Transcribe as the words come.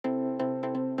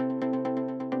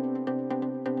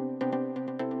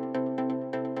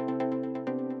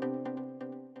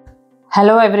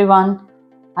Hello everyone,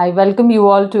 I welcome you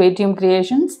all to ATM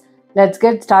Creations. Let's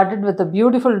get started with a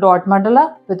beautiful dot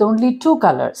mandala with only two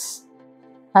colors.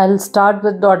 I'll start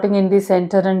with dotting in the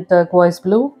center in turquoise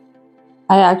blue.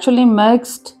 I actually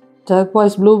mixed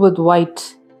turquoise blue with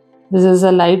white. This is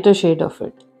a lighter shade of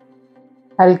it.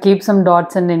 I'll keep some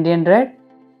dots in Indian red.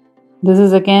 This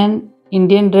is again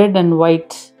Indian red and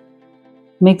white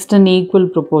mixed in equal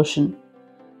proportion.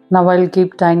 Now I'll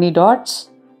keep tiny dots.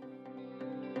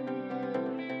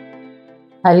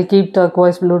 I'll keep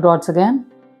turquoise blue dots again.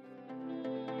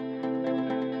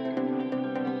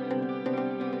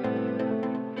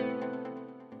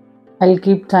 I'll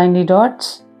keep tiny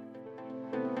dots.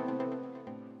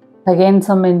 Again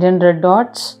some Indian red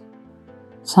dots.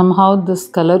 Somehow this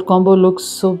color combo looks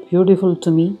so beautiful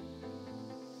to me.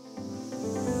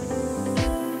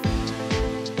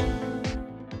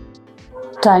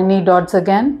 Tiny dots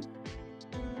again.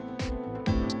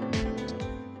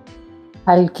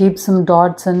 I'll keep some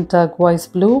dots in turquoise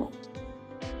blue.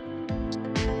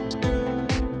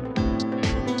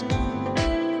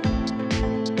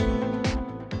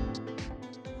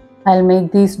 I'll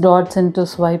make these dots into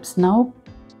swipes now.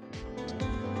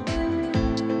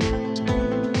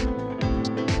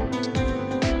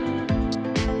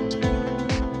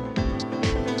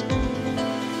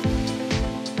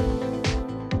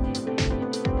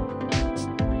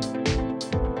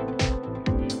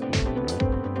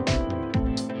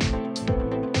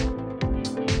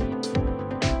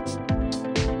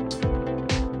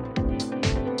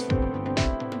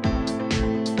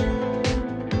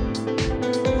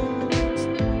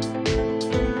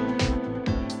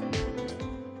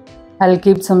 I'll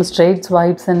keep some straight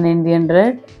swipes in Indian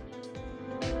red.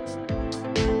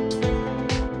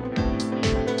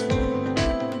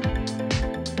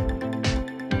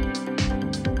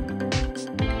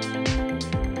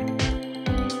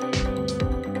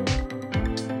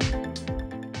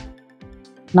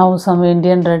 Now some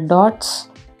Indian red dots.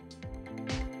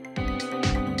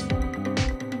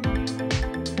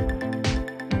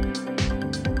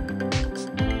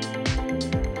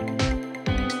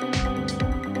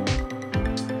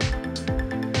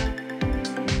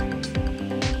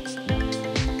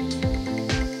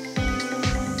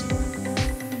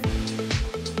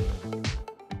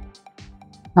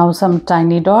 Now some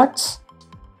tiny dots.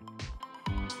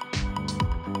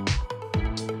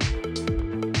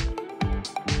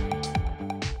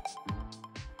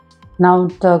 Now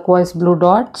turquoise blue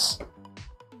dots.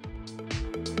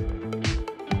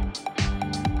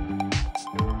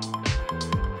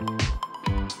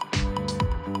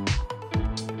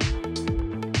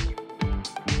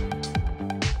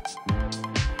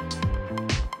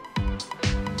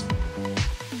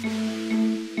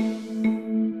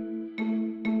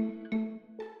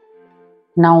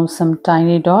 Now some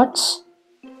tiny dots.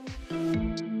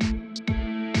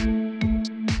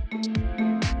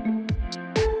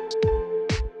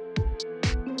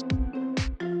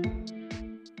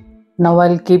 Now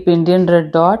I'll keep Indian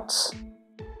red dots.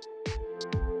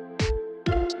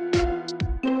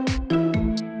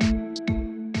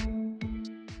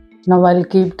 Now I'll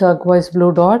keep turquoise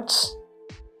blue dots.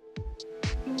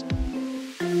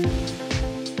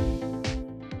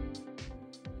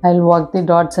 I'll work the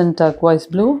dots in turquoise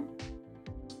blue.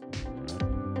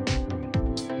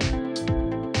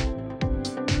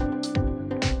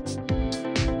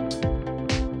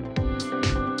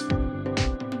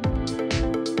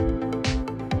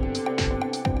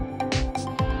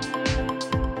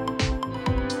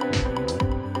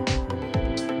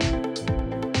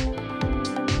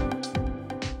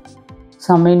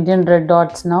 Some Indian red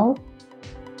dots now.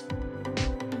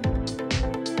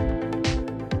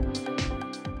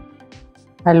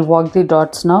 I'll work the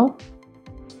dots now.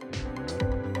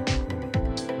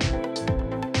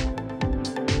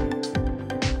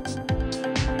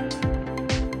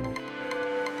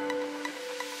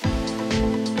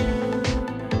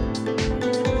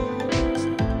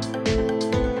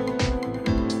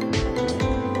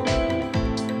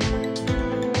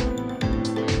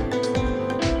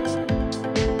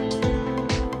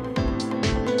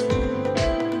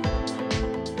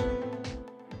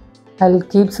 I'll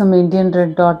keep some Indian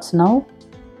red dots now.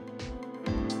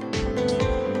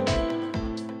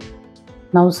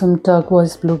 Now some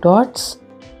turquoise blue dots.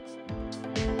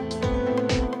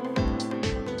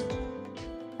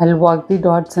 I'll work the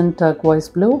dots in turquoise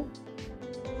blue.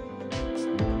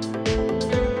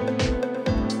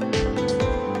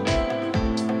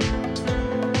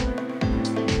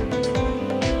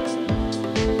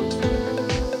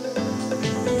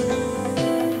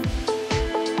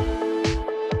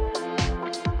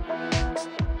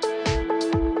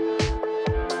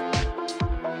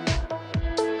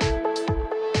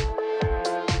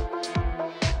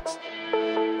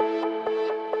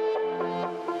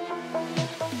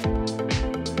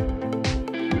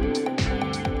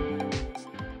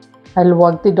 I'll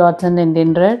work the dots in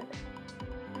Indian red.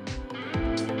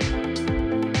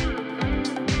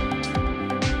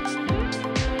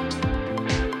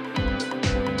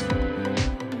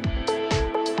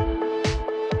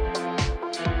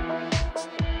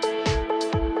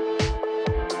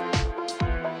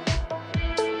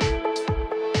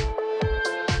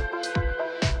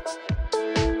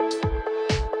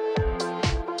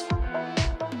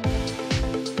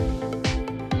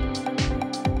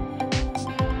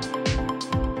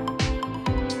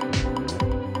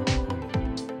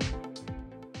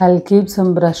 I'll keep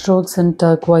some brush strokes in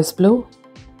turquoise blue.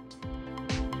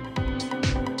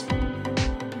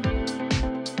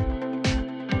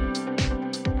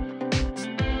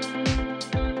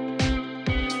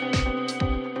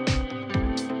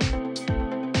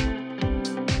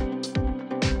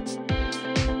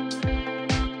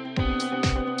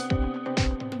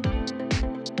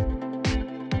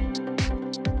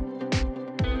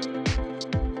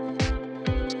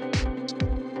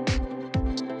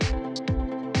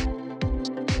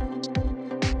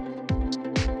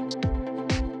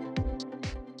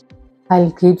 I'll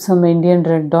keep some Indian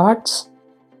red dots.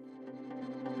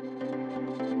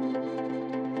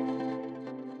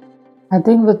 I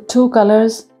think with two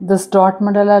colors, this dot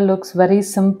mandala looks very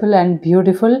simple and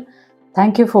beautiful.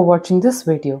 Thank you for watching this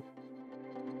video.